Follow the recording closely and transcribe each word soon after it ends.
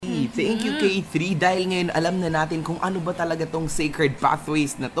Thank you, K3. Dahil ngayon alam na natin kung ano ba talaga tong sacred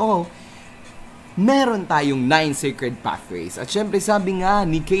pathways na to. Meron tayong 9 sacred pathways. At syempre sabi nga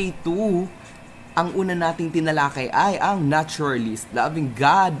ni K2, ang una nating tinalakay ay ang naturalist, loving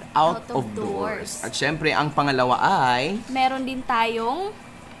God out of doors. At syempre ang pangalawa ay... Meron din tayong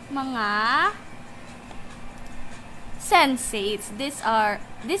mga senses.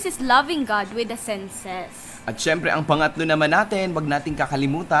 This is loving God with the senses. At syempre, ang pangatlo naman natin, wag nating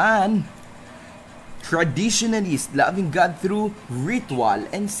kakalimutan, traditionalist, loving God through ritual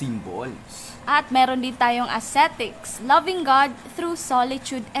and symbols. At meron din tayong ascetics, loving God through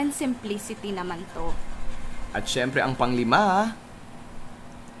solitude and simplicity naman to. At syempre, ang panglima,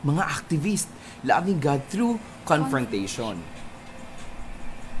 mga activist, loving God through confrontation.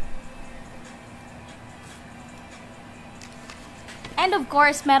 And of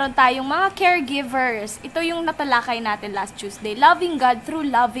course, meron tayong mga caregivers. Ito yung natalakay natin last Tuesday. Loving God through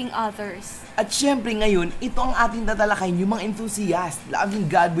loving others. At syempre ngayon, ito ang ating tatalakayin, yung mga enthusiast, loving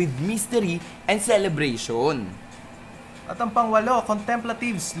God with mystery and celebration. At ang pangwalo,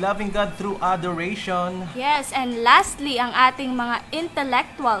 contemplatives, loving God through adoration. Yes, and lastly, ang ating mga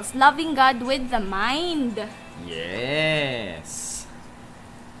intellectuals, loving God with the mind. Yes!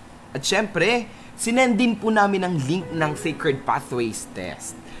 At syempre, sinend din po namin ang link ng Sacred Pathways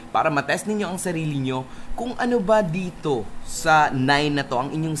Test para matest ninyo ang sarili nyo kung ano ba dito sa 9 na to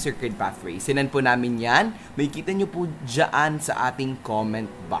ang inyong Sacred Pathway. Sinend po namin yan. May kita nyo po dyan sa ating comment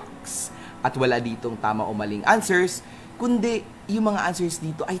box. At wala ditong tama o maling answers, kundi yung mga answers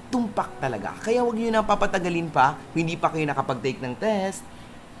dito ay tumpak talaga. Kaya huwag nyo na papatagalin pa, hindi pa kayo nakapag-take ng test.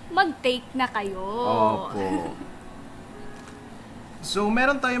 Mag-take na kayo. Opo. So,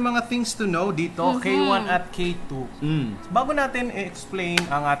 meron tayong mga things to know dito, K1 at K2. Bago natin i-explain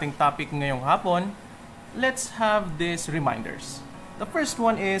ang ating topic ngayong hapon, let's have these reminders. The first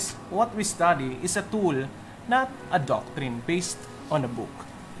one is, what we study is a tool, not a doctrine based on a book.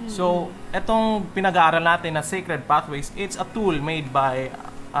 So, etong pinag-aaral natin na Sacred Pathways, it's a tool made by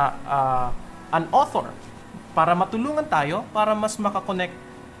an author para matulungan tayo para mas makakonect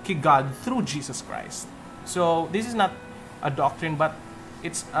kay God through Jesus Christ. So, this is not a doctrine but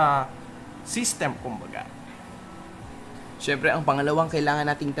it's a system, kumbaga. Siyempre, ang pangalawang kailangan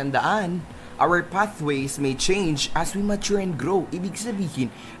nating tandaan, our pathways may change as we mature and grow. Ibig sabihin,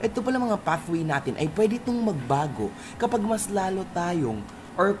 ito pala mga pathway natin ay pwede itong magbago kapag mas lalo tayong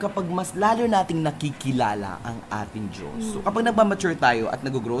or kapag mas lalo nating nakikilala ang ating Diyos. So, kapag nagmamature tayo at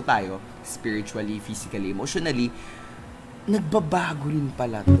nag-grow tayo, spiritually, physically, emotionally, nagbabago rin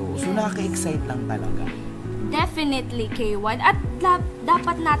pala to. So, nakaka-excite lang talaga. Definitely, K1. At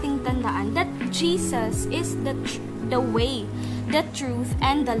dapat nating tandaan that Jesus is the way, the truth,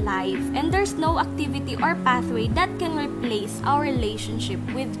 and the life. And there's no activity or pathway that can replace our relationship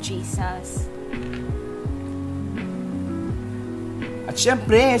with Jesus. At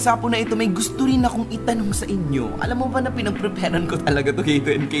syempre, sa po na ito, may gusto rin akong itanong sa inyo. Alam mo ba na pinag-preparean ko talaga to K2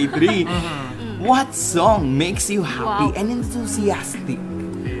 and K3? What song makes you happy and enthusiastic?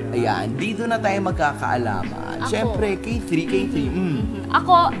 Ayan, dito na tayo magkakaalaman. Siyempre, K3.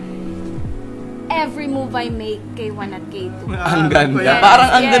 Ako, every move I make, K1 at K2. Ang ganda. Yes, parang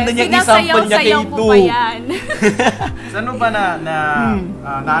ang ganda niyang isample niya, Sinasayaw K2. ko pa yan. Saan ba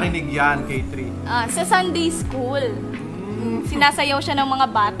narinig yan, K3? Sa Sunday school. Sinasayaw siya ng mga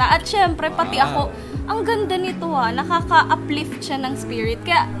bata. At syempre, pati ako, ang ganda nito nakaka-uplift siya ng spirit.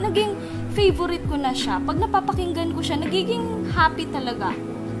 Kaya naging favorite ko na siya. Pag napapakinggan ko siya, nagiging happy talaga.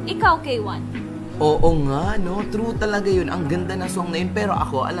 Ikaw, K1. Oo nga, no? True talaga yun. Ang ganda na song na yun. Pero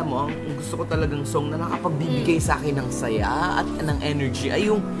ako, alam mo, ang gusto ko talagang song na nakapagbibigay sa akin ng saya at ng energy ay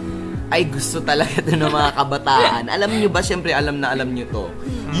yung, ay gusto talaga ito ng mga kabataan. Alam nyo ba, syempre alam na alam nyo to.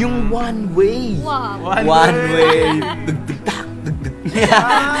 Yung One Way. Wow. One Way. Dugdugtak, dugdug.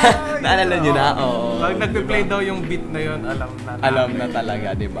 Naalala nyo na? Oo. Pag nagpe-play daw yung beat na yun, alam na. Alam na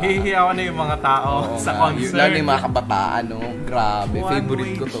talaga, di ba? Hihiyawan na yung mga tao sa concert. Lalo yung mga kabataan, no? Grabe, One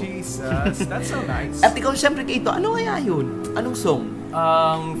favorite ko to. Way Jesus. That's so nice. At ikaw, syempre, Kito, ano kaya yun? Anong song?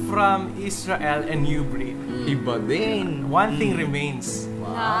 From Israel and New Breed. Iba din. One Thing Remains.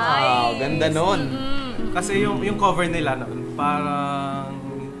 Wow, ganda nun. Kasi yung cover nila noon, parang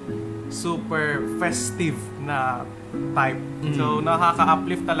super festive na type. So,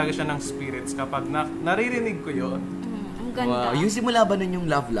 nakaka-uplift talaga siya ng spirits kapag naririnig ko yun. Ang ganda. Wow. Yung simula ba nun yung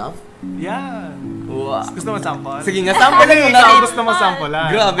Love Love? Yan. Wow. Gusto mo sample? Sige nga, sample yun. Ikaw gusto mo sample lang.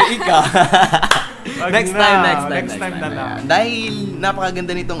 Grabe, ika. Next time na lang. Dahil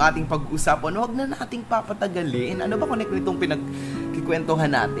napakaganda nitong ating pag-usapan, huwag na nating papatagalin. Ano ba connect nitong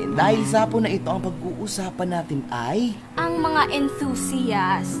pinagkikwentuhan natin? Dahil sa po na ito, ang pag-uusapan natin ay ang mga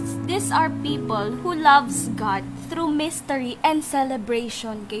enthusiasts. these are people who loves God through mystery and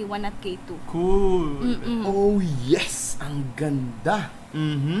celebration, K1 at K2. Cool. Oh, yes! Ang ganda!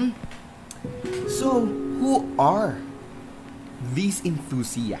 So, who are these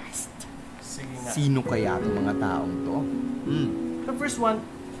enthusiasts? Sige nga. Sino kaya itong mga taong to? The first one,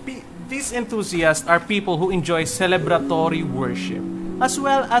 these enthusiasts are people who enjoy celebratory worship, as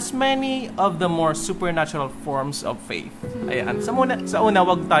well as many of the more supernatural forms of faith. Ayan. Sa una,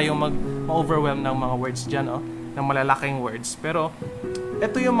 wag tayo ma-overwhelm ng mga words dyan, ng malalaking words. Pero,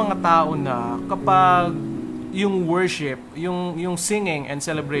 ito yung mga tao na kapag yung worship, yung singing and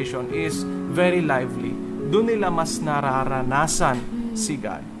celebration is very lively, doon nila mas nararanasan si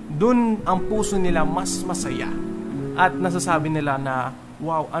God. Doon ang puso nila mas masaya. At nasasabi nila na,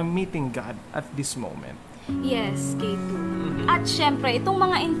 wow, I'm meeting God at this moment. Yes, K2. At syempre, itong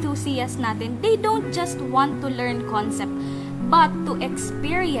mga enthusiasts natin, they don't just want to learn concept, but to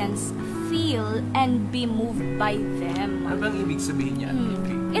experience, feel, and be moved by them. Ano bang ibig sabihin niyan?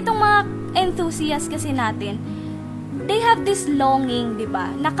 Itong mga enthusiasts kasi natin, they have this longing, di ba?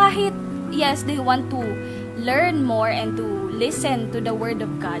 Na kahit, yes, they want to learn more and to listen to the Word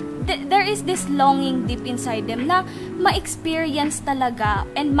of God, there is this longing deep inside them na ma-experience talaga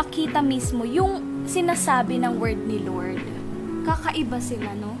and makita mismo yung sinasabi ng Word ni Lord. Kakaiba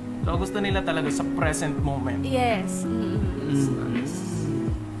sila, no? So, gusto nila talaga sa present moment. Yes.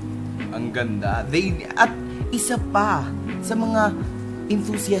 Ang ganda. At isa pa sa mga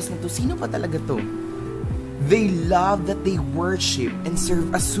enthusiasts na to, sino pa talaga to? They love that they worship and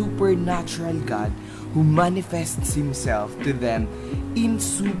serve a supernatural God who manifests Himself to them in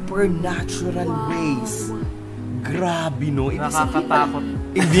supernatural ways. Grabe, no? Nakakatakot.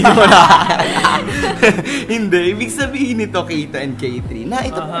 Hindi mo na. Hindi. Ibig sabihin nito, K2 and K3, na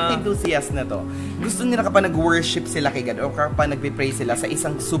ito pong enthusiast na to, gusto nila kapag nag-worship sila kay God o kapag nagpe-pray sila sa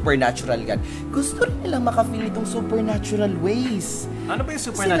isang supernatural God, gusto rin nilang makafeel itong supernatural ways. Ano ba yung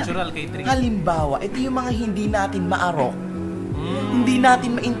supernatural, K3? Halimbawa, ito yung mga hindi natin maarok, hindi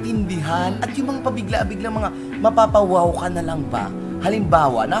natin maintindihan, at yung mga pabigla-bigla mga mapapawaw ka na lang ba.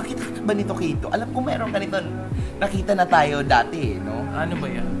 Halimbawa, nakita ka ba nito, K2? Alam ko meron ka nito, nakita na tayo dati, no? Ano ba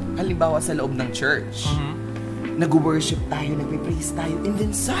yan? Halimbawa sa loob ng church, nag-worship tayo, nagpe-praise tayo, and then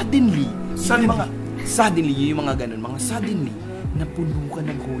suddenly, yung mga ganun, suddenly, napuno ka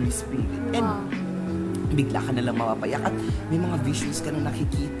ng Holy Spirit. And bigla ka na lang mapapayak at may mga visions ka na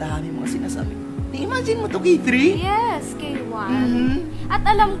nakikita, may mga sinasabi. Imagine mo to, K3? Yes, K1. At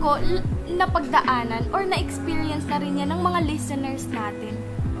alam ko, napagdaanan or na-experience na rin yan ng mga listeners natin.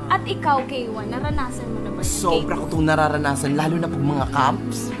 At ikaw, K1, naranasan mo na ba yun? Sobra ko itong nararanasan, lalo na pag mga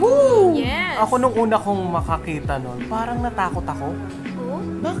camps. Woo! Yes. Ako nung una kong makakita nun, parang natakot ako. Oh?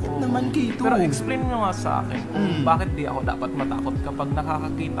 Bakit naman, K2? Pero explain nyo nga sa akin kung bakit di ako dapat matakot kapag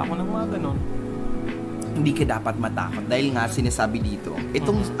nakakakita ako ng mga ganun. Hindi ka dapat matakot dahil nga sinasabi dito,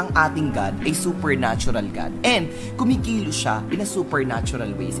 ang ating God ay supernatural God. And kumikilos siya in a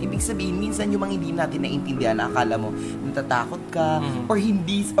supernatural ways. Ibig sabihin, minsan yung mga hindi natin naintindihan, akala mo natatakot ka or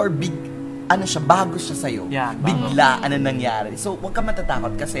bago siya sa'yo. Yeah, bigla nangyari. So, huwag ka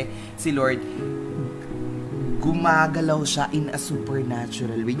matatakot kasi si Lord, gumagalaw siya in a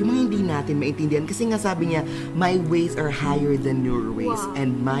supernatural way. Yung mga hindi natin maintindihan. Kasi nga sabi niya, my ways are higher than your ways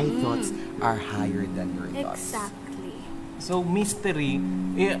and my thoughts are higher than your thoughts. Exactly. So, mystery,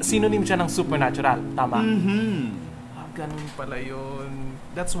 synonym siya ng supernatural. Tama? Ganun pala yun.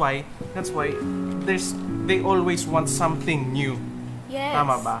 That's why they always want something new. Yes.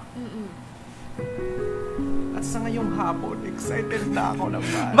 Tama ba? At sa ngayong hapon, excited na ako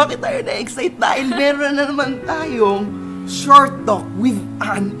naman. Bakit tayo na-excite? Dahil meron na naman tayong short talk with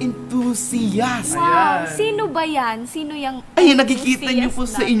an enthusiast. Wow, Ayan. sino ba yan? Sino yung Ay, nakikita niyo po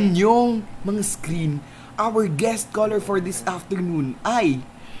sa enthusiast natin? inyong mga screen. Our guest caller for this afternoon ay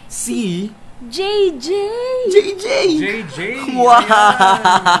si JJ! JJ! JJ!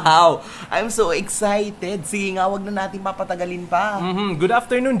 Wow! I'm so excited. Sige nga, wag na natin papatagalin pa. Good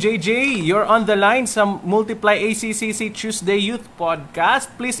afternoon, JJ. You're on the line sa Multiply ACCC Tuesday Youth Podcast.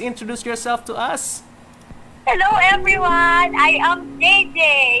 Please introduce yourself to us. Hello everyone! I am JJ.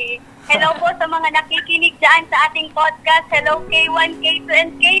 Hello po sa mga nakikinig dyan sa ating podcast. Hello K1, K2,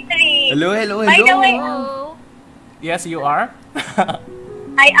 and K3. Hello, hello, hello. By the way, Hello. Yes, you are.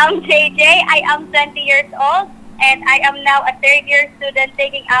 I am JJ. I am 20 years old. And I am now a third-year student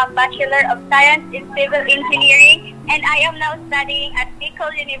taking a Bachelor of Science in Civil Engineering. And I am now studying at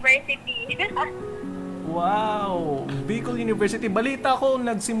Bicol University. Wow! Bicol University. Balita ko,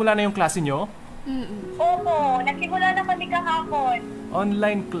 nagsimula na yung klase nyo? Opo, nagsimula na kami kahapon.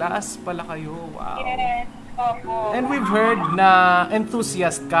 Online class pala kayo. Wow. Yes. Opo. And we've heard na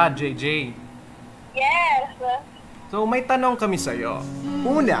enthusiast ka, JJ. Yes. So may tanong kami sa'yo.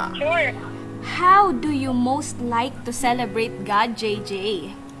 Una, Sure. How do you most like to celebrate God, JJ?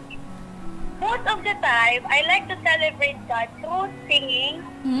 Most of the time, I like to celebrate God through singing,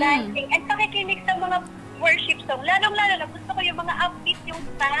 dancing, and pakikinig sa mga worship song. Lalong-lalo na gusto ko yung mga upbeat yung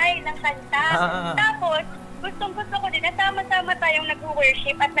style ng kanta. Tapos, gustong-gusto ko din na sama-sama tayong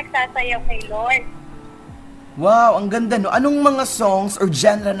nag-worship at nagsasayaw kay Lord. Wow, ang ganda no. Anong mga songs or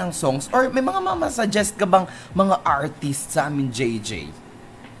genre ng songs? Or may mga mama-suggest ka bang mga artist sa amin, JJ?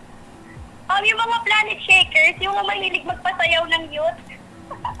 Yung mga Planet Shakers, yung mga mahilig magpasayaw ng youth.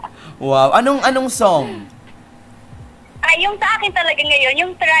 Wow, anong song? Yung sa akin talaga ngayon,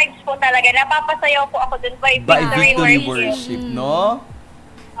 yung Tribes po talaga, napapasayaw po ako dun by By Victory Victory Worship. Worship, no?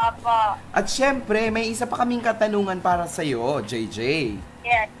 Opo. At syempre, may isa pa kaming katanungan para sa'yo, JJ.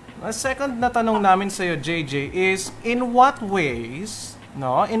 Yes. a second na tanong namin sa'yo, JJ, is in what ways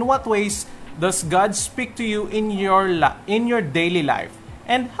does God speak to you in your daily life?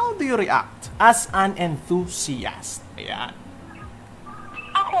 And how do you react as an enthusiast? Ayan.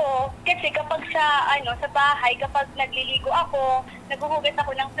 Ako, kasi kapag sa bahay, kapag nagliligo ako, naghuhugas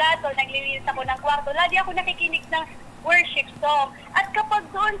ako ng plato, naglilinis ako ng kwarto, lagi ako nakikinig ng worship song. At kapag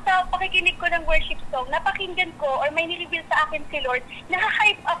doon sa pakikinig ko ng worship song, napakinggan ko or may nilibil sa akin si Lord,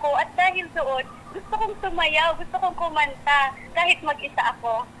 naka-hype ako at dahil doon, gusto kong sumayaw, gusto kong kumanta kahit mag-isa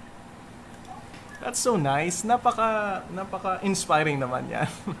ako. That's so nice. Napaka-inspiring naman yan.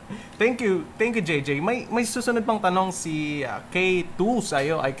 Thank you, JJ. May susunod pang tanong si K2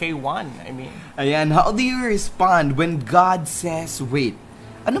 sa'yo, ay K1, I mean. Ayan, how do you respond when God says wait?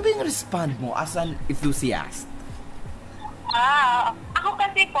 Ano ba yung respond mo as an enthusiast? Ako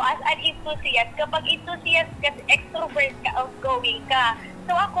kasi po, as an enthusiast, kapag enthusiast kasi extrovert ka, outgoing ka.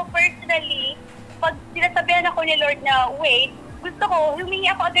 So ako personally, pag sinasabihan ako ni Lord na wait, gusto ko, humingi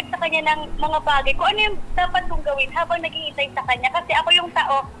ako agad sa kanya ng mga bagay. Kung ano yung dapat kong gawin habang naghihintay sa kanya. Kasi ako yung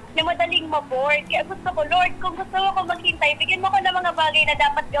tao na madaling ma-bored. Kaya gusto ko, Lord, kung gusto mo ko maghintay, bigyan mo ko ng mga bagay na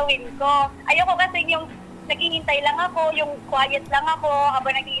dapat gawin ko. Ayoko kasi yung naghihintay lang ako, yung quiet lang ako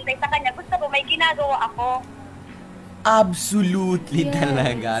habang naghihintay sa kanya. Gusto ko, may ginagawa ako. Absolutely Yes.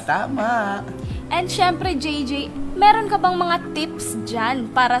 talaga. Tama. And syempre, JJ, meron ka bang mga tips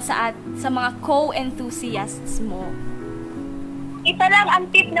dyan para sa mga co-enthusiasts mo? Isa lang ang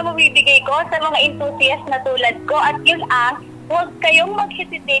tip na mabibigay ko sa mga enthusiast na tulad ko at yun huwag kayong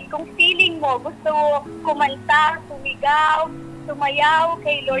mag-hesitate kung feeling mo gusto mo kumanta, sumigaw, sumayaw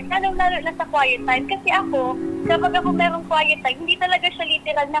kay Lord, lalo-lalo na sa quiet time. Kasi ako, kapag ako merong quiet time, hindi talaga siya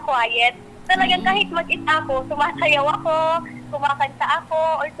literal na quiet. Talagang kahit mag-isa ako, sumasayaw ako, kumakanta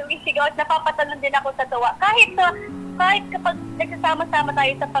ako, or sumisigaw at napapatalon din ako sa tuwa. Kahit kapag nagsasama-sama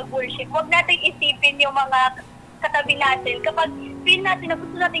tayo sa pag-worship, huwag natin isipin yung mga katabi natin. Kapag feel natin na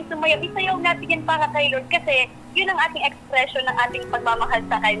gusto nating sumayaw, isayaw natin yan para kay Lord kasi yun ang ating expression ng ating pagmamahal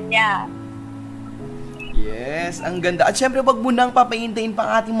sa Kanya. Yes, ang ganda. At syempre, wag mo nang papahintayin pa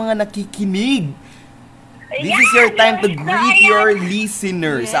ang ating mga nakikinig. This is your time to greet your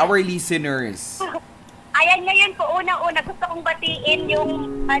listeners, Yes. our listeners. Ayan, ngayon po, unang-una, gusto kong batiin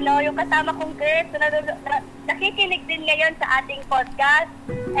yung kasama kong girls na nakikinig din ngayon sa ating podcast.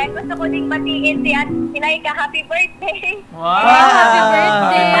 And gusto ko ding batiin si Laika, happy birthday! Wow! Happy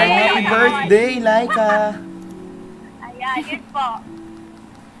birthday! Happy birthday, Laika! Ayan, yun po.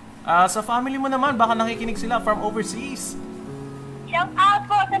 Sa family mo naman, baka nakikinig sila from overseas. Shout out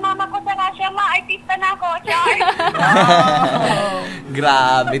po sa mama ko sa Russia, artista na ako, Char!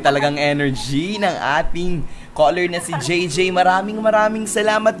 Grabe talagang energy ng ating caller na si JJ. Maraming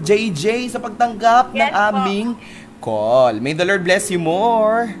salamat, JJ, sa pagtanggap ng Yes, po. aming call. May the Lord bless you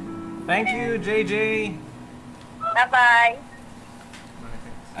more. Thank you, JJ. Bye-bye!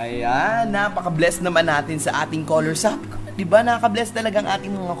 Ayan, napaka-bless naman natin sa ating caller. Sabi ko, di ba, nakaka-bless talaga ang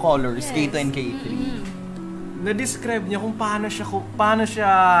ating mga callers, K2 and K3. Na-describe niya kung paano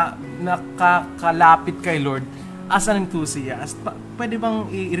siya nakakalapit kay Lord as an enthusiast. Pwede bang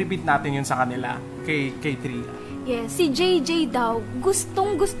i-repeat natin yun sa kanila, kay K3? Yes, si JJ daw,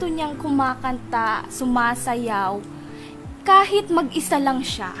 gustong-gusto niyang kumakanta, sumasayaw, kahit mag-isa lang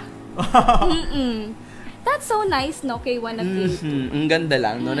siya. That's so nice, no, K1 at K2. Ang ganda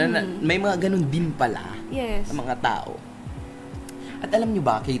lang, no? May mga ganun din pala Yes. sa mga tao. At alam nyo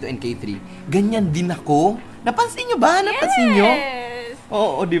ba, K2 and K3, ganyan din ako. Napansin nyo ba? Napansin nyo? Yes!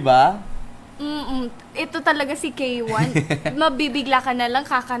 Oo, di ba? Ito talaga si K1. Mabibigla ka na lang,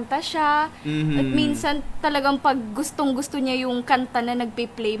 kakanta siya. At minsan talagang pag gustong-gusto niya yung kanta na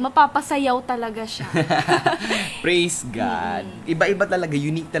nagpe-play, mapapasayaw talaga siya. Praise God. Iba-iba talaga,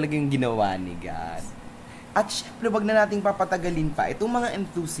 unique talaga yung ginawa ni God. At syempre, wag na nating papatagalin pa itong mga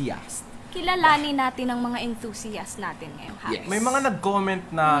enthusiast. Kilalanin natin ang mga enthusiast natin ngayong hapon. Yes. May mga nag-comment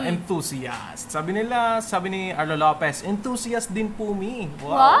na enthusiast. Sabi ni Arlo Lopez, enthusiast din po me.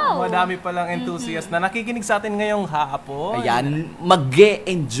 Wow. Madami palang enthusiast na nakikinig sa atin ngayong hapon. Ayan,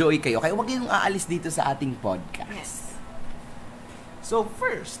 mag-enjoy kayo. Kaya huwag kayong aalis dito sa ating podcast. Yes. So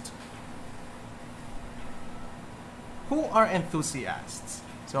first, who are enthusiasts?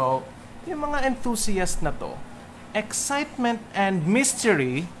 So, yung mga enthusiast na to, excitement and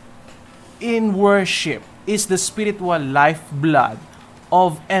mystery in worship is the spiritual lifeblood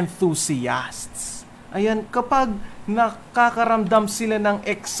of enthusiasts. Ayan, kapag nakakaramdam sila ng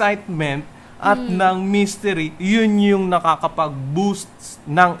excitement at ng mystery, yun yung nakakapag-boost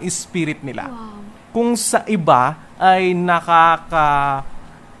ng spirit nila. Wow. Kung sa iba ay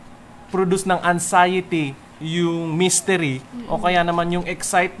nakaka-produce ng anxiety yung mystery o kaya naman yung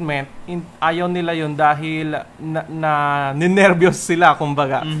excitement, ayaw nila yun dahil ninervyos sila,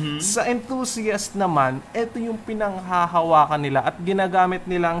 kumbaga. Sa enthusiast naman, ito yung pinanghahawakan nila at ginagamit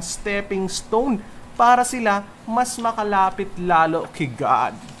nilang stepping stone para sila mas makalapit lalo kay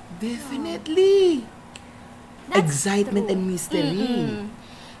God. Definitely! That's Excitement true. and mystery.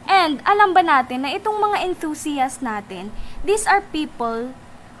 And alam ba natin na itong mga enthusiast natin, these are people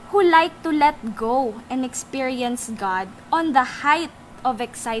who like to let go and experience God on the height of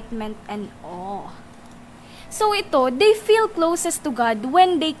excitement and awe. So ito, they feel closest to God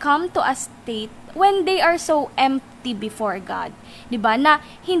when they come to a state when they are so empty before God. 'Di ba? Na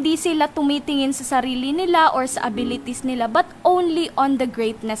hindi sila tumitingin sa sarili nila or sa abilities nila, but only on the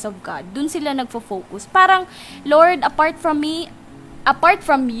greatness of God. Dun sila nagfo-focus. Parang, Lord, apart from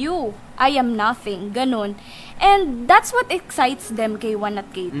you, I am nothing. Ganun. And that's what excites them, K1 at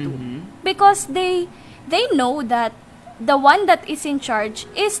K2. Because they know that the one that is in charge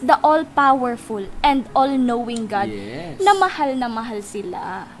is the all-powerful and all-knowing God. Yes. Na mahal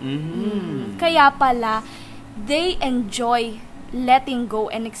sila. Kaya pala, they enjoy letting go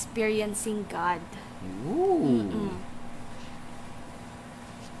and experiencing God. Ooh.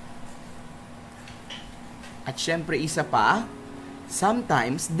 At syempre, isa pa,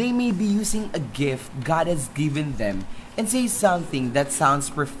 sometimes they may be using a gift God has given them and say something that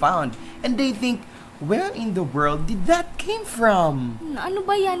sounds profound, and they think, where in the world did that came from? Ano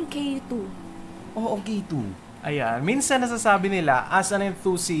ba yan, K2? Oo, okay too. Ayan, minsan nasasabi nila as an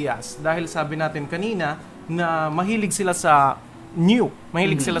enthusiast, dahil sabi natin kanina na mahilig sila sa new,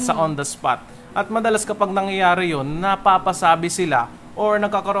 mahilig sila sa on the spot. At madalas kapag nangyayari yun, napapasabi sila or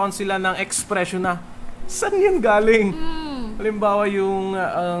nagkakaroon sila ng expression na, saan yan galing? Halimbawa yung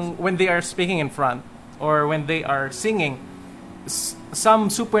when they are speaking in front or when they are singing, some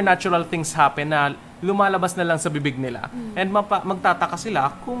supernatural things happen na lumalabas na lang sa bibig nila. And magtataka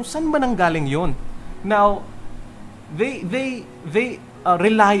sila kung saan ba nang galing yun. Now, they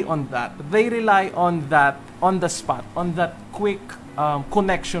rely on that. They rely on that, on the spot, on that quick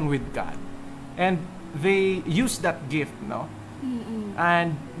connection with God. And they use that gift, no?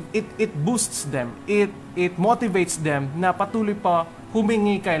 And it boosts them. It motivates them na patuloy pa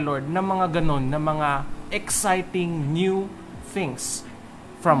humingi kay Lord ng mga ganon, na mga exciting new things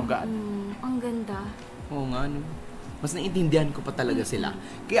from God. Ang ganda. Oo nga, no? Mas naiintindihan ko pa talaga sila.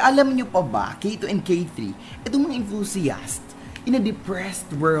 Kaya alam nyo pa ba, K2 and K3, itong mga enthusiast, in a depressed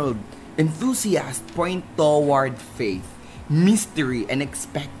world, enthusiasts point toward faith, mystery, and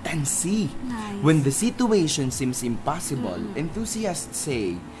expectancy. Nice. When the situation seems impossible, enthusiasts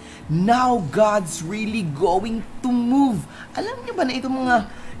say, now God's really going to move. Alam niyo ba na itong mga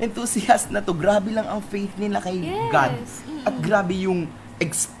enthusiast na to, grabe lang ang faith nila kay Yes. God. At grabe yung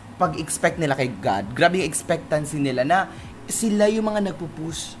pag-expect nila kay God. Grabe yung expectancy nila na sila yung mga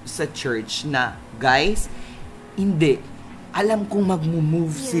nagpo-push sa church na, guys, hindi. Alam kong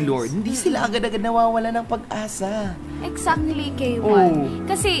mag-move si Yes. Lord. Hindi sila agad-agad nawawala ng pag-asa. Exactly, K1. Oh.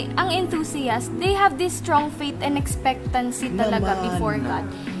 Kasi ang enthusiast, they have this strong faith and expectancy talaga Naman. before God.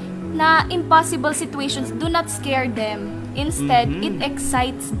 Na impossible situations do not scare them. Instead, it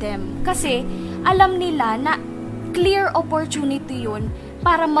excites them. Kasi alam nila na clear opportunity yun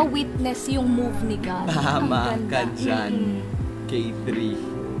para ma-witness yung move ni God. Tama Ang ka ganda. dyan, K3.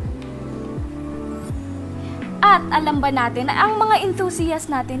 At alam ba natin na ang mga enthusiast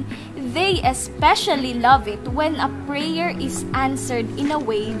natin, they especially love it when a prayer is answered in a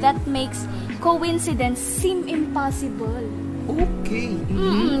way that makes coincidence seem impossible. Okay.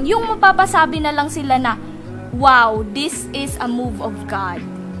 Yung mapapasabi na lang sila na, wow, this is a move of God.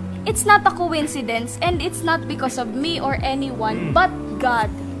 It's not a coincidence and it's not because of me or anyone, but God.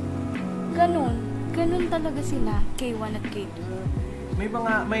 Ganun talaga sila, K1 at K2.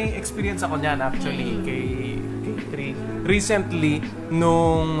 May experience ako niyan actually kay K3, recently,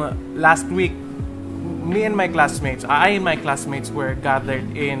 nung last week, me and my classmates, I and my classmates were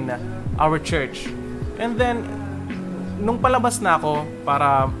gathered in our church. And then, nung palabas na ako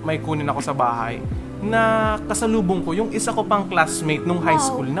para may kunin ako sa bahay, na kasalubong ko yung isa ko pang classmate nung high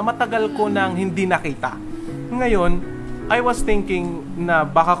school na matagal ko nang hindi nakita. Ngayon, I was thinking na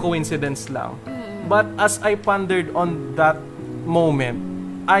baka coincidence lang. But as I pondered on that moment,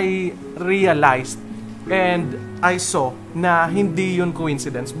 I realized and I saw na hindi yun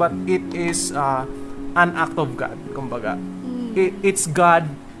coincidence, but it is an act of God, kumbaga. It's God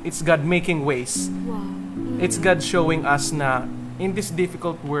making ways. Wow. It's God showing us na in this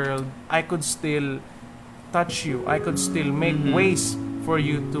difficult world, I could still touch you. I could still make ways for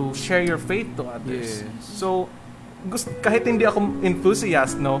you to share your faith to others. Yes. So, kahit hindi ako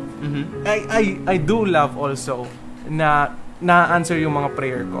enthusiast, no, I do love also na na-answer yung mga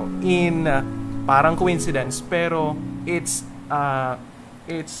prayer ko in parang coincidence, pero it's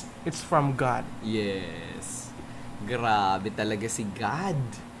from God. Yes. Grabe talaga si God.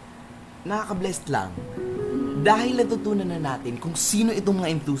 Nakaka-blessed lang. Dahil natutunan na natin kung sino itong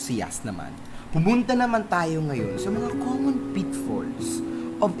mga enthusiast naman, pumunta naman tayo ngayon sa mga common pitfalls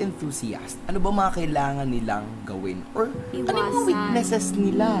of enthusiast. Ano ba mga kailangan nilang gawin? Or ano yung mga weaknesses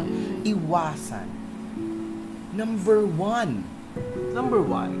nila? Iwasan. Number one,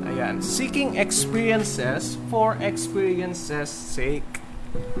 ayan, seeking experiences for experiences sake.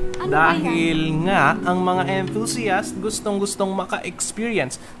 Ano ba Dahil nga, ang mga enthusiast gustong-gustong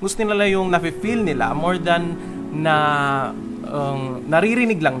maka-experience. Gusto nila yung nafe-feel nila more than na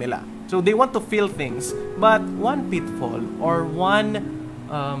naririnig lang nila. So, they want to feel things. But one pitfall or one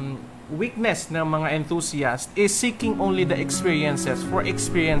weakness ng mga enthusiast is seeking only the experiences for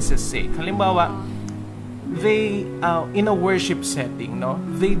experiences sake. Halimbawa, they, in a worship setting, no,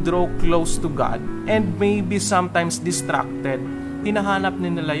 they draw close to God and maybe sometimes distracted. Hinahanap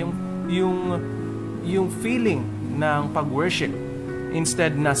nila yung feeling ng pag-worship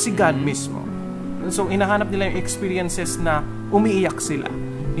instead na si God mismo. So, hinahanap nila yung experiences na umiiyak sila.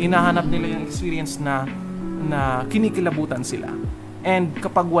 Hinahanap nila yung experience na kinikilabutan sila. And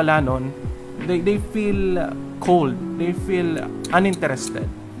kapag wala nun, they feel cold, they feel uninterested,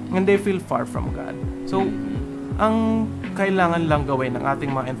 and they feel far from God. So, ang kailangan lang gawin ng ating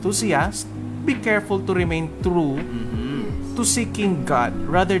mga enthusiast, be careful to remain true to seeking God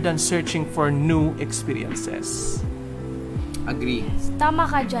rather than searching for new experiences. agree. Tama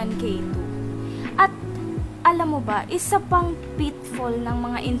ka dyan, K2. At alam mo ba, isa pang pitfall ng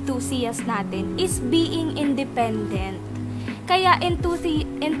mga enthusiast natin is being independent. Kaya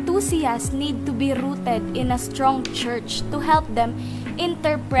enthusiasts need to be rooted in a strong church to help them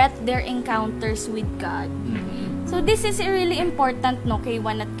interpret their encounters with God. So this is really important, no,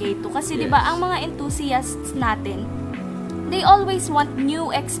 K1 at K2. Kasi Yes. 'di ba, ang mga enthusiasts natin, they always want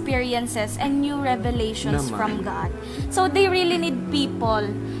new experiences and new revelations Naman. from God. So they really need people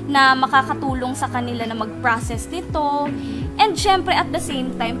na makakatulong sa kanila na mag-process nito. And syempre at the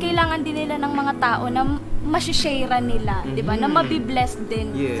same time, kailangan din nila ng mga tao na masishare nila, 'di ba? Na mabibless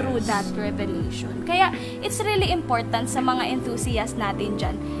din Yes. through that revelation. Kaya it's really important sa mga enthusiasts natin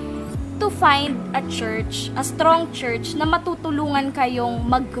diyan to find a church, a strong church na matutulungan kayong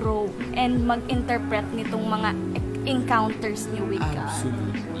mag-grow and mag-interpret nitong mga encounters niyo with God.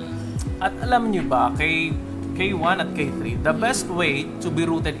 Absolutely. At alam niyo ba, kay K1 at K3, the best way to be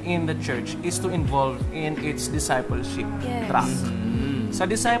rooted in the church is to involve in its discipleship Yes. track. Sa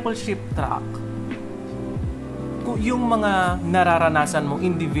discipleship track, kung yung mga nararanasan mo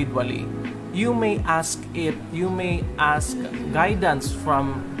individually, you may ask guidance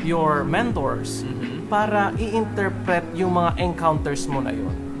from your mentors para i-interpret yung mga encounters mo na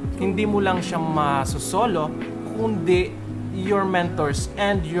yun. Hindi mo lang siya masosolo, kundi your mentors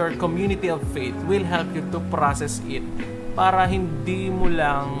and your community of faith will help you to process it para hindi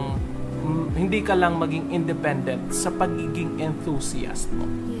ka lang maging independent sa pagiging enthusiast mo.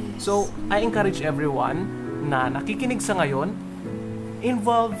 Yes. So, I encourage everyone na nakikinig sa ngayon,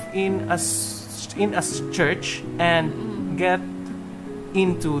 involve in a church and get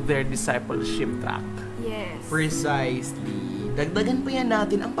into their discipleship track. Yes. Precisely. Dagdagan pa yan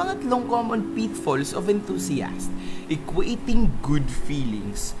natin ang pangatlong common pitfalls of enthusiasts. Equating good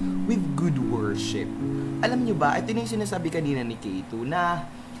feelings with good worship. Alam nyo ba, ito na yung sinasabi kanina ni K2 na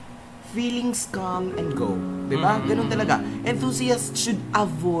feelings come and go. Diba? Ganun talaga. Enthusiasts should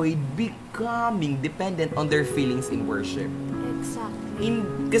avoid becoming dependent on their feelings in worship. Exactly.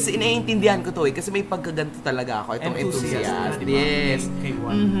 Kasi inaiintindihan ko to kasi may pagkaganto talaga ako itong enthusiast. Yes.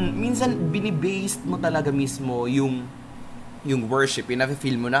 K1. Minsan binibased mo talaga mismo yung worship, yung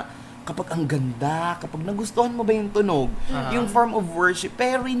nafe-feel mo na kapag ang ganda, kapag nagustuhan mo ba yung tunog, yung form of worship,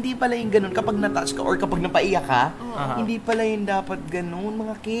 pero hindi pala yung ganun. Kapag na-touch ka or kapag napaiyak ka, hindi pala yung dapat ganun,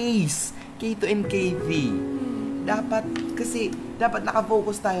 mga case. K2 and K3. Dapat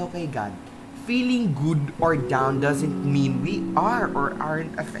nakafocus tayo kay God. Feeling good or down doesn't mean we are or aren't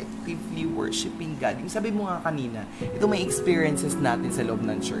effectively worshiping God. Yung sabi mo nga kanina, ito may experiences natin sa loob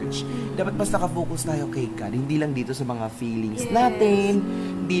ng church. Dapat mas nakafocus tayo kay God. Hindi lang dito sa mga feelings natin,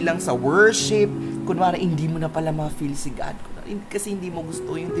 hindi lang sa worship. Kunwari, hindi mo na pala ma-feel si God. Kasi hindi mo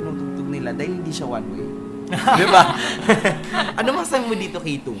gusto yung tinutugtog nila dahil hindi siya one way. Diba? Ano masabi mo dito,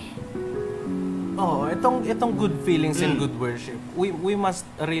 K2? Oh, itong good feelings and good worship. We must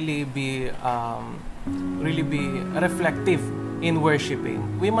really be reflective in worshiping.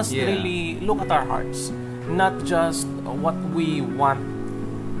 We must really look at our hearts, not just what we want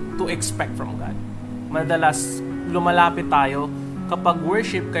to expect from God. Madalas lumalapit tayo kapag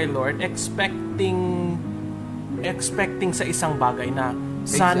worship kay Lord expecting sa isang bagay na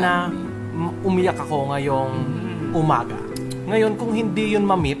sana umiyak ako ngayong umaga. Ngayon kung hindi yun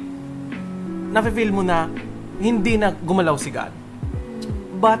ma-meet, nafe-feel mo na hindi na gumalaw si God.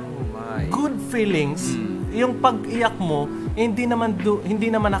 But good feelings, yung pag-iyak mo, hindi naman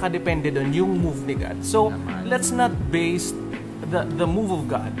nakadepende doon yung move ni God. So, let's not base the move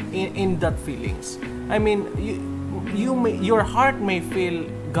of God in that feelings. I mean, your heart may feel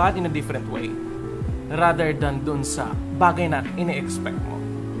God in a different way rather than doon sa bagay na ini-expect mo.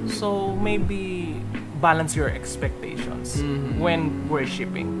 So, maybe balance your expectations when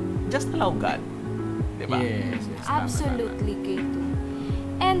worshiping. Just allow God. Diba? Yes. Absolutely, K2.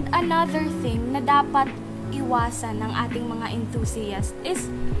 And another thing na dapat iwasan ng ating mga enthusiasts is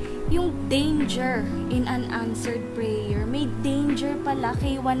yung danger in unanswered prayer. May danger pala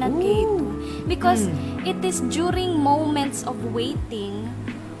K1 at K2. Because it is during moments of waiting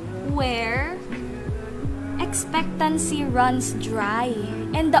where expectancy runs dry.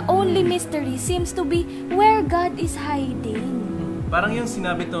 And the only mystery seems to be where God is hiding. Parang yung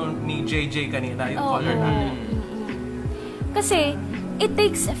sinabi to ni JJ kanina, yung caller natin. Kasi, it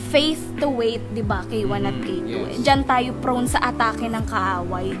takes faith to wait, di ba, K1 at K2. Yes. Diyan tayo prone sa atake ng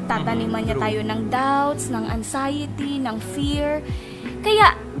kaaway. Tataniman niya tayo ng doubts, ng anxiety, ng fear.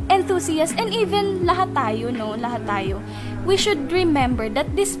 Kaya, enthusiasts, and even lahat tayo, we should remember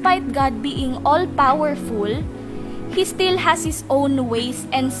that despite God being all-powerful, He still has His own ways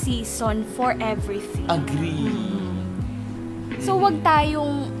and season for everything. Agree. So, wag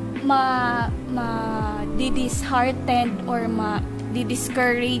tayong disheartened or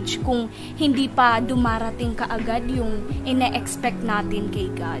discourage kung hindi pa dumarating kaagad yung ine-expect natin kay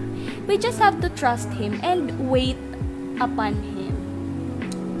God. We just have to trust Him and wait upon Him.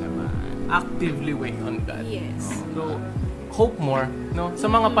 Actively wait on God. Yes. So, hope more. No? Sa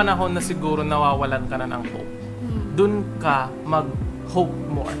mga panahon na siguro nawawalan ka na ng hope, dun ka mag-hope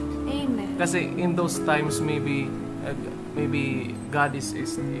more. Amen. Kasi in those times, maybe God is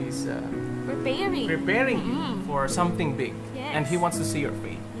preparing you for something big. Yes. And He wants to see your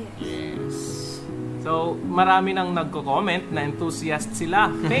faith. Yes. So, marami nang nagko-comment na enthusiast sila.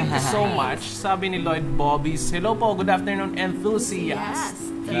 Thank you so much. Sabi ni Lloyd Bobbies, hello po, good afternoon,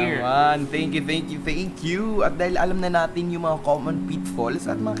 enthusiast. Here. Naman. Thank you. At dahil alam na natin yung mga common pitfalls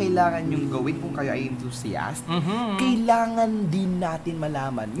at mga kailangan yung gawin kung kayo ay enthusiast, kailangan din natin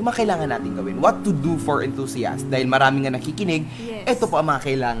malaman yung mga kailangan natin gawin. What to do for enthusiast. Dahil marami nga nakikinig, ito po ang mga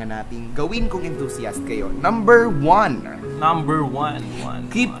kailangan natin gawin kung enthusiast kayo. Number one.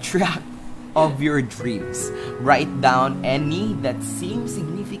 Keep track of your dreams. Write down any that seem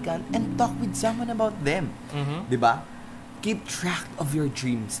significant and talk with someone about them. Diba? Keep track of your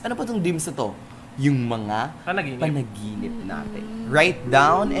dreams. Ano pa tong dreams na to? Yung mga panaginip natin. Write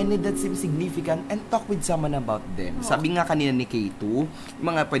down any that seem significant and talk with someone about them. Sabi nga kanina ni K2, yung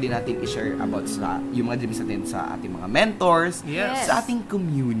mga pwede natin i-share about sa yung mga dreams natin sa ating mga mentors, sa ating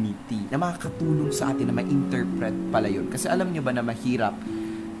community, na makakatulong sa atin na ma-interpret pala yun. Kasi alam nyo ba na mahirap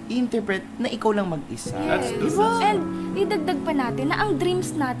i-interpret na ikaw lang mag-isa. That's true. Diba? And idagdag pa natin na ang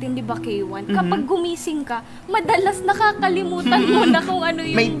dreams natin, di ba, K1, kapag gumising ka, madalas nakakalimutan mo na kung ano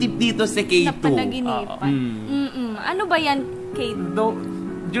yung may tip dito sa K2. na panaginipan. Ano ba yan, K2?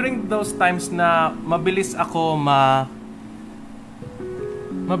 During those times na mabilis ako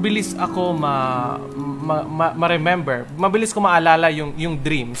ma-remember, mabilis ko maalala yung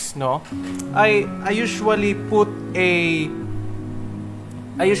dreams, no? I usually put a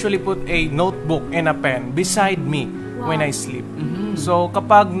notebook and a pen beside me when I sleep. So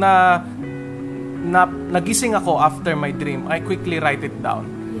kapag nagising ako after my dream, I quickly write it down.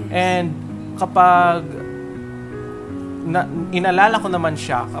 And kapag inalala ko naman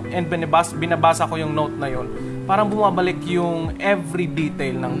siya and binabasa ko yung note na yun, parang bumabalik yung every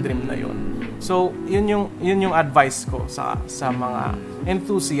detail ng dream na yun. So, yun yung advice ko sa mga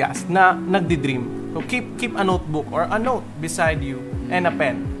enthusiast na nagdi-dream. So, keep a notebook or a note beside you and a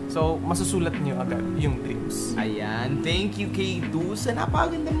pen. So, masusulat niyo agad yung dreams. Ayan, thank you K2 sa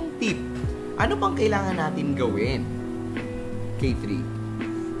napakaganda mong tip. Ano pang kailangan natin gawin? K3.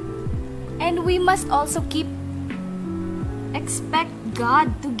 And we must also expect God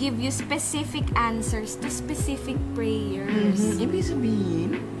to give you specific answers to specific prayers.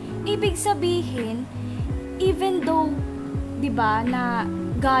 Ibig sabihin, even though, di ba, na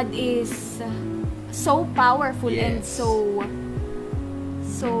God is so powerful and so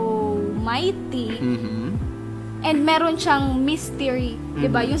mighty, and meron siyang mystery, di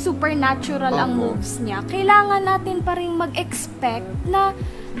ba, yung supernatural ang moves niya, kailangan natin pa rin mag-expect na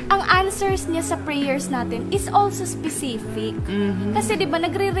ang answers niya sa prayers natin is also specific. Kasi 'di ba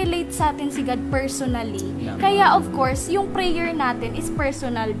nagre-relate sa atin si God personally. Kaya of course, yung prayer natin is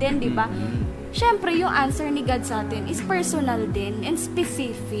personal din, 'di ba? Syempre, yung answer ni God sa atin is personal din and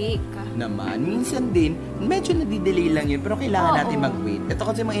specific. Naman, minsan din, medyo nadidelay lang yun, pero kailangan natin mag-wait. Ito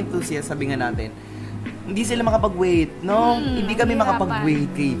kasi mga enthusiast, sabi nga natin, hindi sila makapag-wait, no? Hindi kami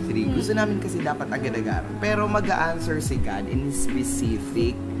makapag-wait kay 3. Gusto namin kasi dapat agad-agad. Pero mag-a-answer si God in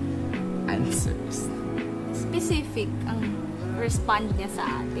specific answers. Specific ang respond niya sa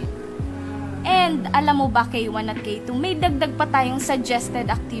atin. And alam mo ba, K1 at K2, may dagdag pa tayong suggested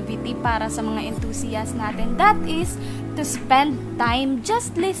activity para sa mga enthusiasts natin. That is to spend time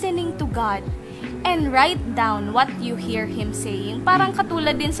just listening to God and write down what you hear Him saying. Parang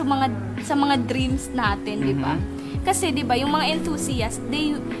katulad din sa mga dreams natin, di ba? Kasi di ba, yung mga enthusiasts,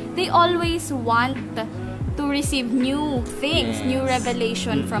 they always want to receive new things, new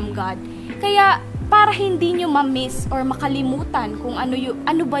revelation from God. Kaya para hindi nyo ma-miss or makalimutan kung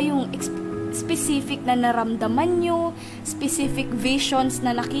ano ba yung specific na naramdaman nyo, specific visions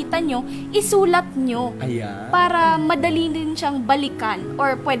na nakita nyo, isulat nyo. Ayan. Para madali din siyang balikan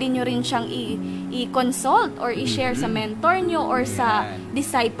or pwede nyo rin siyang i-consult or i-share sa mentor nyo or sa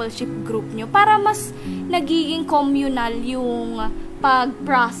discipleship group nyo para mas nagiging communal yung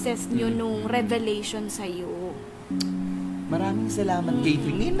pag-process nyo nung revelation sa'yo. Maraming salamat, K3.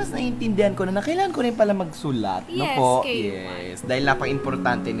 Ngayon mas naiintindihan ko na kailangan ko rin pala magsulat. Yes, no po? K1. Yes, dahil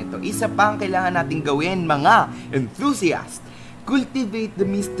napaka-importante nito. Isa pa ang kailangan natin gawin, mga enthusiasts. Cultivate the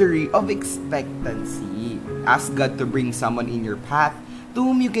mystery of expectancy. Ask God to bring someone in your path to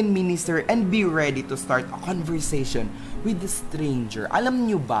whom you can minister and be ready to start a conversation with the stranger. Alam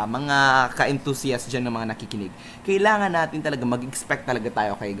nyo ba, mga ka-enthusiast dyan ng mga nakikinig, kailangan natin talaga mag-expect talaga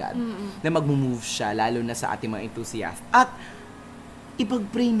tayo kay God na mag-move siya, lalo na sa ating mga enthusiast. At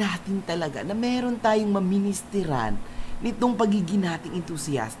ipag-pray natin talaga na meron tayong maministeran nitong pagiging nating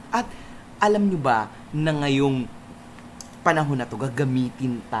enthusiast. At alam nyo ba na ngayong panahon na to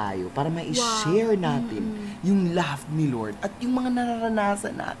gagamitin tayo para ma-share natin yung love ni Lord at yung mga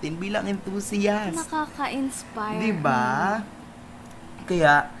nararanasan natin bilang enthusiast. Nakaka-inspire. Diba?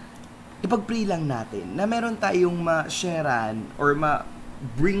 Kaya, ipag-pray lang natin na meron tayong ma-sharean or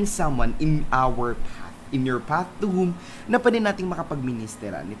ma-bring someone in our path, in your path to whom na pwede nating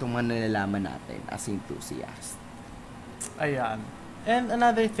makapag-ministeran itong mga nalalaman natin as enthusiast. Ayan. And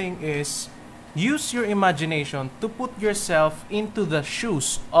another thing is, use your imagination to put yourself into the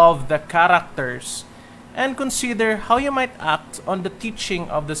shoes of the characters and consider how you might act on the teaching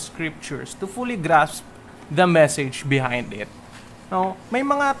of the scriptures to fully grasp the message behind it. Now, may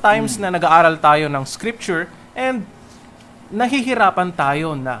mga times na nag-aaral tayo ng scripture and nahihirapan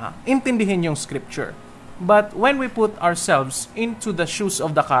tayo na intindihin yung scripture. But when we put ourselves into the shoes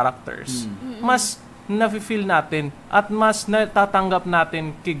of the characters, mas nafe-feel natin at mas natatanggap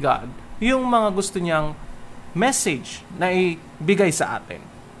natin kay God yung mga gusto niyang message na ibigay sa atin.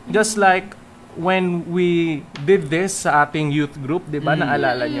 Just like when we did this sa ating youth group, di ba?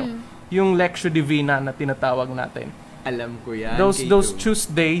 Naalala nyo? Yung Lectio Divina na tinatawag natin. Alam ko yan. Those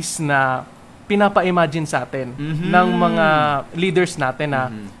Tuesdays na pinapa-imagine sa atin ng mga leaders natin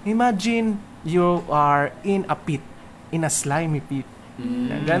na imagine you are in a pit, in a slimy pit.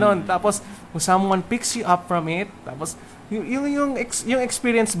 Ganon. Tapos, someone picks you up from it, tapos yung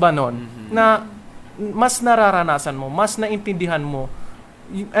experience ba nun na mas nararanasan mo, mas naintindihan mo,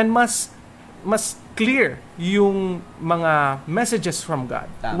 and mas clear yung mga messages from God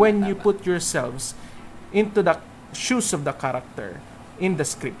when you put yourselves into the shoes of the character in the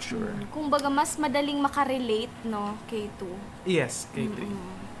scripture. Kumbaga, mas madaling makarelate, no, K2? Yes, K3.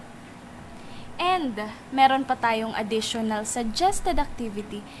 And meron pa tayong additional suggested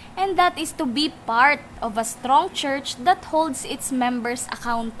activity, and that is to be part of a strong church that holds its members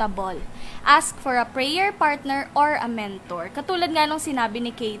accountable. Ask for a prayer partner or a mentor. Katulad nga nung sinabi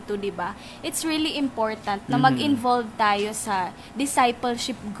ni K2, di ba? It's really important na mag-involve tayo sa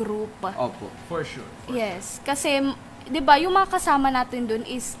discipleship group. Opo. For sure. Yes, kasi 'di ba, yung mga kasama natin dun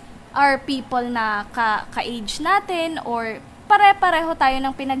are people na ka-age natin or pare-pareho tayo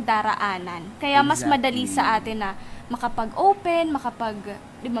ng pinagdaraanan. Kaya mas madali sa atin na makapag-open,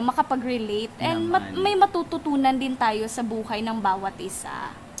 makapag-relate, and may matututunan din tayo sa buhay ng bawat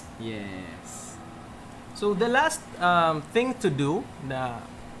isa. Yes. So the last thing to do na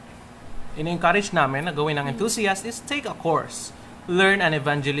in-encourage namin na gawin ng enthusiast is take a course. Learn an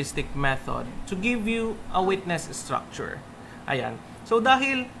evangelistic method to give you a witness structure. Ayan. So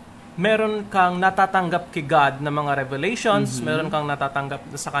dahil meron kang natatanggap kay God na mga revelations, meron kang natatanggap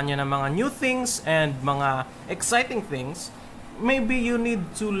sa Kanya ng mga new things and mga exciting things, maybe you need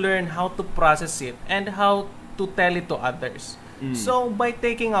to learn how to process it and how to tell it to others. So, by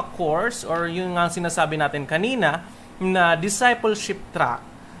taking a course, or yung nga sinasabi natin kanina, na discipleship track,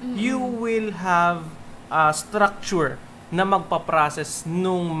 you will have a structure na magpaprocess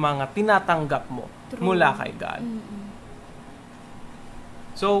nung mga tinatanggap mo mula kay God.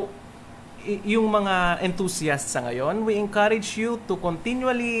 So, yung mga enthusiasts sa ngayon, we encourage you to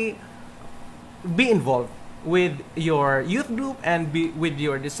continually be involved with your youth group and with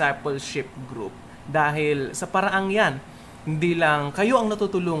your discipleship group. Dahil sa paraang yan, hindi lang kayo ang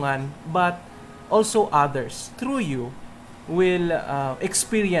natutulungan, but also others through you will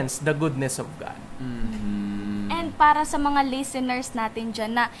experience the goodness of God. And para sa mga listeners natin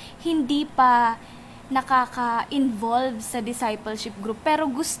dyan na hindi pa nakaka-involve sa discipleship group pero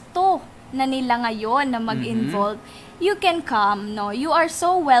gusto na nila ngayon na mag-involve, you can come, no? You are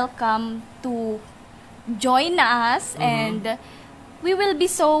so welcome to join us and we will be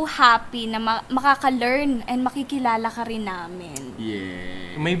so happy na makaka-learn and makikilala ka rin namin.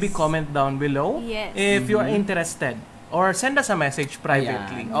 Yes. Maybe comment down below if you are interested, or send us a message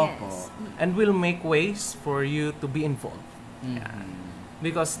privately. Yes. And we'll make ways for you to be involved.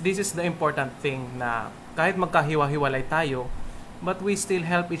 Because this is the important thing na kahit magkahiwa-hiwalay tayo, but we still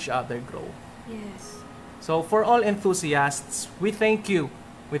help each other grow. Yes. So for all enthusiasts, we thank you.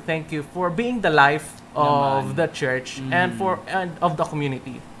 We thank you for being the life of the church and of the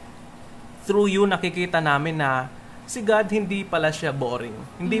community. Through you, nakikita namin na si God hindi pala siya boring.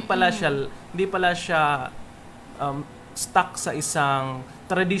 Hindi pala siya stuck sa isang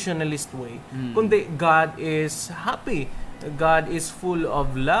traditionalist way. Kundi God is happy. God is full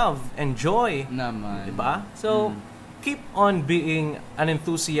of love and joy. Naman. Diba? So, keep on being an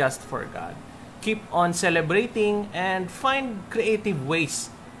enthusiast for God. Keep on celebrating and find creative ways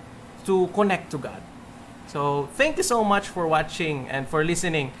to connect to God. So, thank you so much for watching and for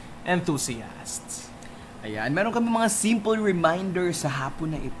listening, enthusiasts. Ayan, meron kami mga simple reminders sa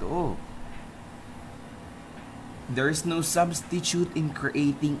hapon na ito. There's no substitute in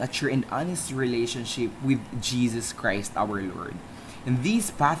creating a true and honest relationship with Jesus Christ our Lord. And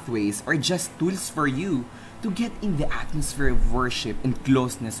these pathways are just tools for you to get in the atmosphere of worship and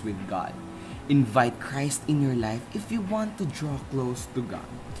closeness with God. Invite Christ in your life if you want to draw close to God.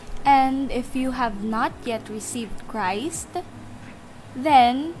 And if you have not yet received Christ,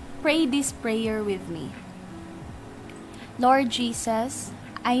 then pray this prayer with me. Lord Jesus,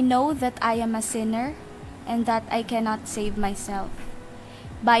 I know that I am a sinner and that I cannot save myself.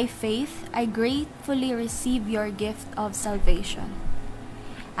 By faith, I gratefully receive your gift of salvation.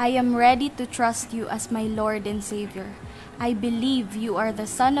 I am ready to trust you as my Lord and Savior. I believe you are the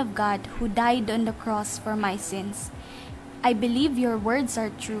Son of God who died on the cross for my sins. I believe your words are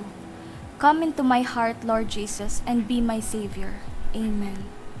true. Come into my heart, Lord Jesus, and be my Savior. Amen.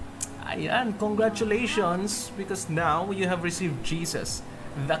 Ayan, congratulations, because now you have received Jesus,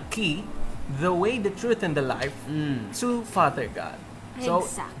 the key, the way, the truth, and the life to Father God. So,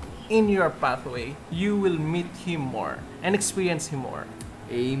 Exactly. in your pathway, you will meet Him more and experience Him more.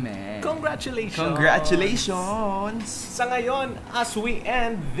 Amen. Congratulations! Congratulations! Sa ngayon, as we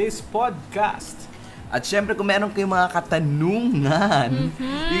end this podcast, At syempre, kung meron kayong mga katanungan,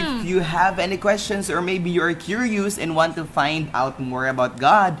 if you have any questions or maybe you're curious and want to find out more about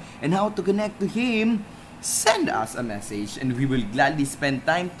God and how to connect to Him, send us a message and we will gladly spend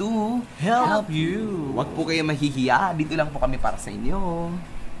time to help you. Huwag po kayo mahihiya. Dito lang po kami para sa inyo.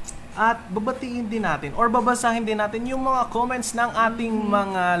 At babatiin din natin or babasahin din natin yung mga comments ng ating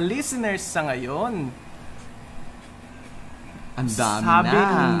mga listeners sa ngayon. Ang dami sabi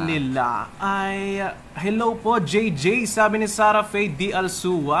na. nila ay, hello po JJ, sabi ni Sarah Faye D.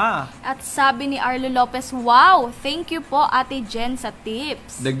 Alsua. At sabi ni Arlo Lopez, wow, thank you po Ate Jen sa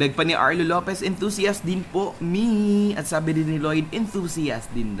tips. Dagdag pa ni Arlo Lopez, enthusiast din po, me. At sabi din ni Lloyd,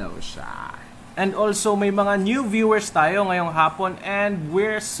 enthusiast din daw siya. And also, may mga new viewers tayo ngayong hapon and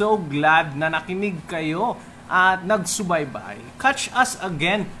we're so glad na nakinig kayo at nagsubaybay. Catch us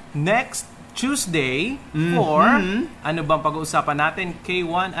again next Tuesday for, ano bang pag-uusapan natin,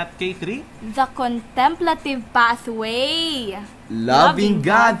 K1 at K3? The Contemplative Pathway. Loving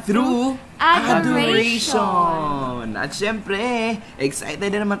God through adoration. At syempre, excited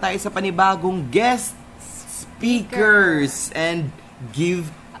na naman tayo sa panibagong guest speakers and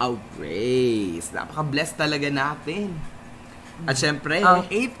giveaways. Napaka-blessed talaga natin. At syempre, Ang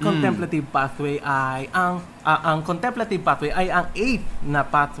 8th contemplative pathway ay ang contemplative pathway ay ang 8th na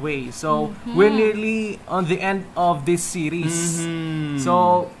pathway. So, we're nearly on the end of this series.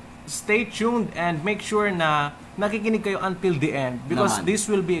 So, stay tuned and make sure na nakikinig kayo until the end because Naman. this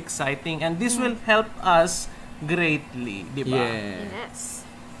will be exciting and this will help us greatly, di ba? Yes.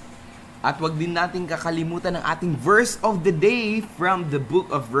 At wag din natin kakalimutan ang ating verse of the day from the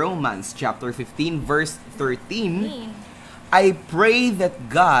book of Romans, chapter 15, verse 13. I pray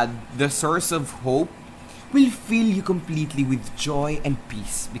that God, the source of hope, will fill you completely with joy and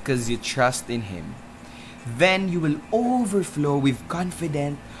peace because you trust in Him. Then you will overflow with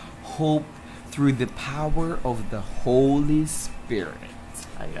confident hope through the power of the Holy Spirit.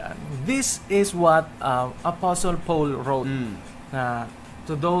 Ayan. This is what Apostle Paul wrote na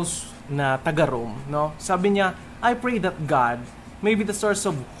to those na taga-Rome, no? Sabi niya, I pray that God may be the source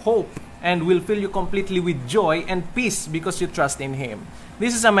of hope and will fill you completely with joy and peace because you trust in Him.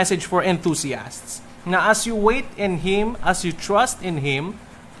 This is a message for enthusiasts. Na as you wait in Him, as you trust in Him,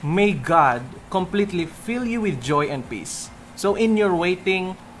 may God completely fill you with joy and peace. So in your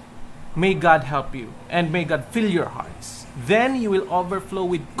waiting, may God help you and may God fill your hearts. Then you will overflow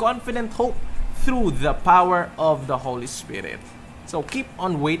with confident hope through the power of the Holy Spirit. So keep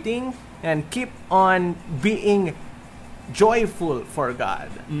on waiting and keep on being joyful for God.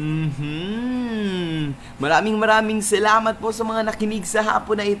 Maraming salamat po sa mga nakinig sa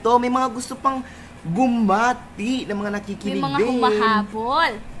hapon na ito. May mga gusto pang bumati ng mga nakikinig May mga din.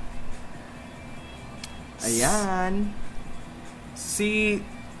 humahabol. Ayan. Si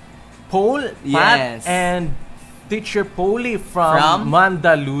Paul, Pat, Yes. and Teacher Polly from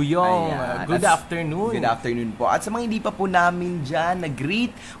Mandaluyong. Ayan. Good At afternoon. Good afternoon po. At sa mga hindi pa po namin dyan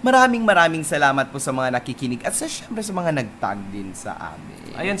nag-greet, maraming salamat po sa mga nakikinig at syempre sa mga nag-tag din sa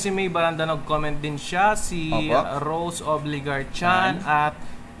amin. Ayan si May Baranda nag-comment din siya, si Opo. Rose Obligar-chan at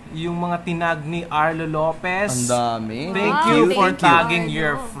yung mga tinag ni Arlo Lopez. Ang dami. Thank Wow, you thank for you, tagging Arlo.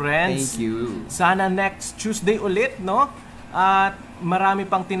 your friends. Thank you. Sana next Tuesday ulit, no? At marami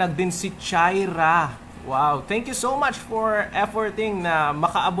pang tinag din si Chaira. Wow, thank you so much for efforting na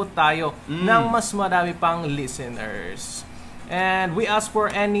makaabot tayo ng mas marami pang listeners. And we ask for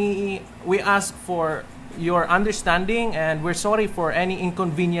your understanding and we're sorry for any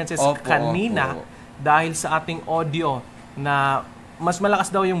inconveniences kanina dahil sa ating audio na mas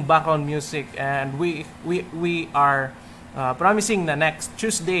malakas daw yung background music and we are promising na next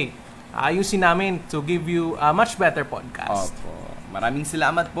Tuesday ayusin namin to give you a much better podcast. Opo. Maraming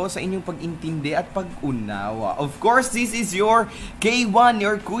salamat po sa inyong pag-intindi at pag-unawa. Of course, this is your K1,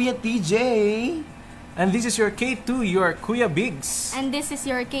 your Kuya TJ. And this is your K2, your Kuya Biggs. And this is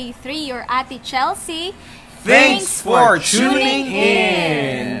your K3, your Ate Chelsea. Thanks for tuning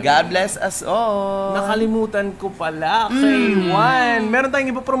in. God bless us all. Nakalimutan ko pala, K1. Meron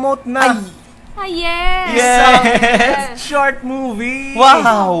tayong ipopromote na Ah, yes! Yes! short movie.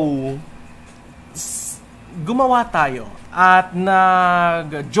 Wow! Gumawa tayo at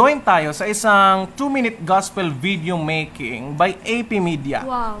nag-join tayo sa isang 2-minute gospel video making by AP Media.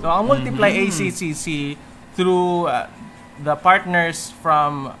 Wow. So, ang Multiply ACCC through the partners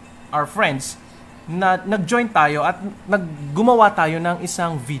from our friends na nag-join tayo at gumawa tayo ng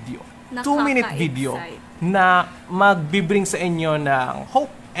isang video. 2-minute video na magbibring sa inyo ng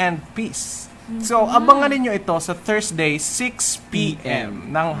hope and peace. So, abangan niyo ito sa Thursday, 6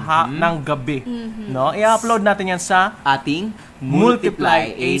 p.m. ng gabi. No? I-upload natin yan sa Ating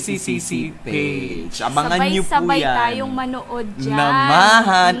Multiply ACCC page. Abangan niyo po yan. Sabay tayong manood dyan.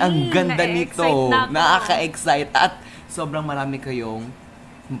 Namahan, ang ganda na-excite nito. na ako. Nakaka-excite at sobrang marami kayong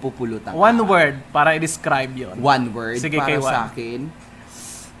mapupulutan. one word para i-describe yon. One word Sige, para K1. sa akin.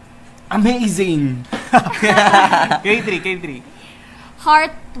 Amazing! K3.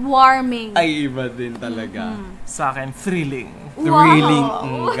 Heartwarming. Ay, iba din talaga. Sa akin, thrilling. Thrilling.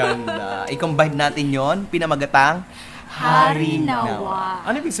 Ang ganda. I-combine natin yon, pinamagatang Hari nawa.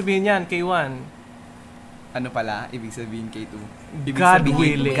 Ano ibig sabihin yan, K1? Ano pala? Ibig sabihin K2? Ibig God sabihin,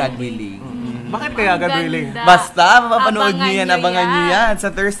 willing. God willing. Bakit kaya God willing? Ganda. Basta, mapapanood nyo yan, abangan Abangan nyo nyo yan sa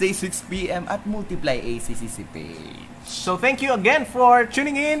Thursday 6pm at Multiply ACCC page. So thank you again for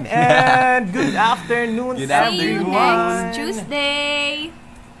tuning in and good afternoon Good See you everyone. next Tuesday.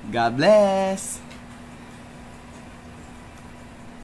 God bless!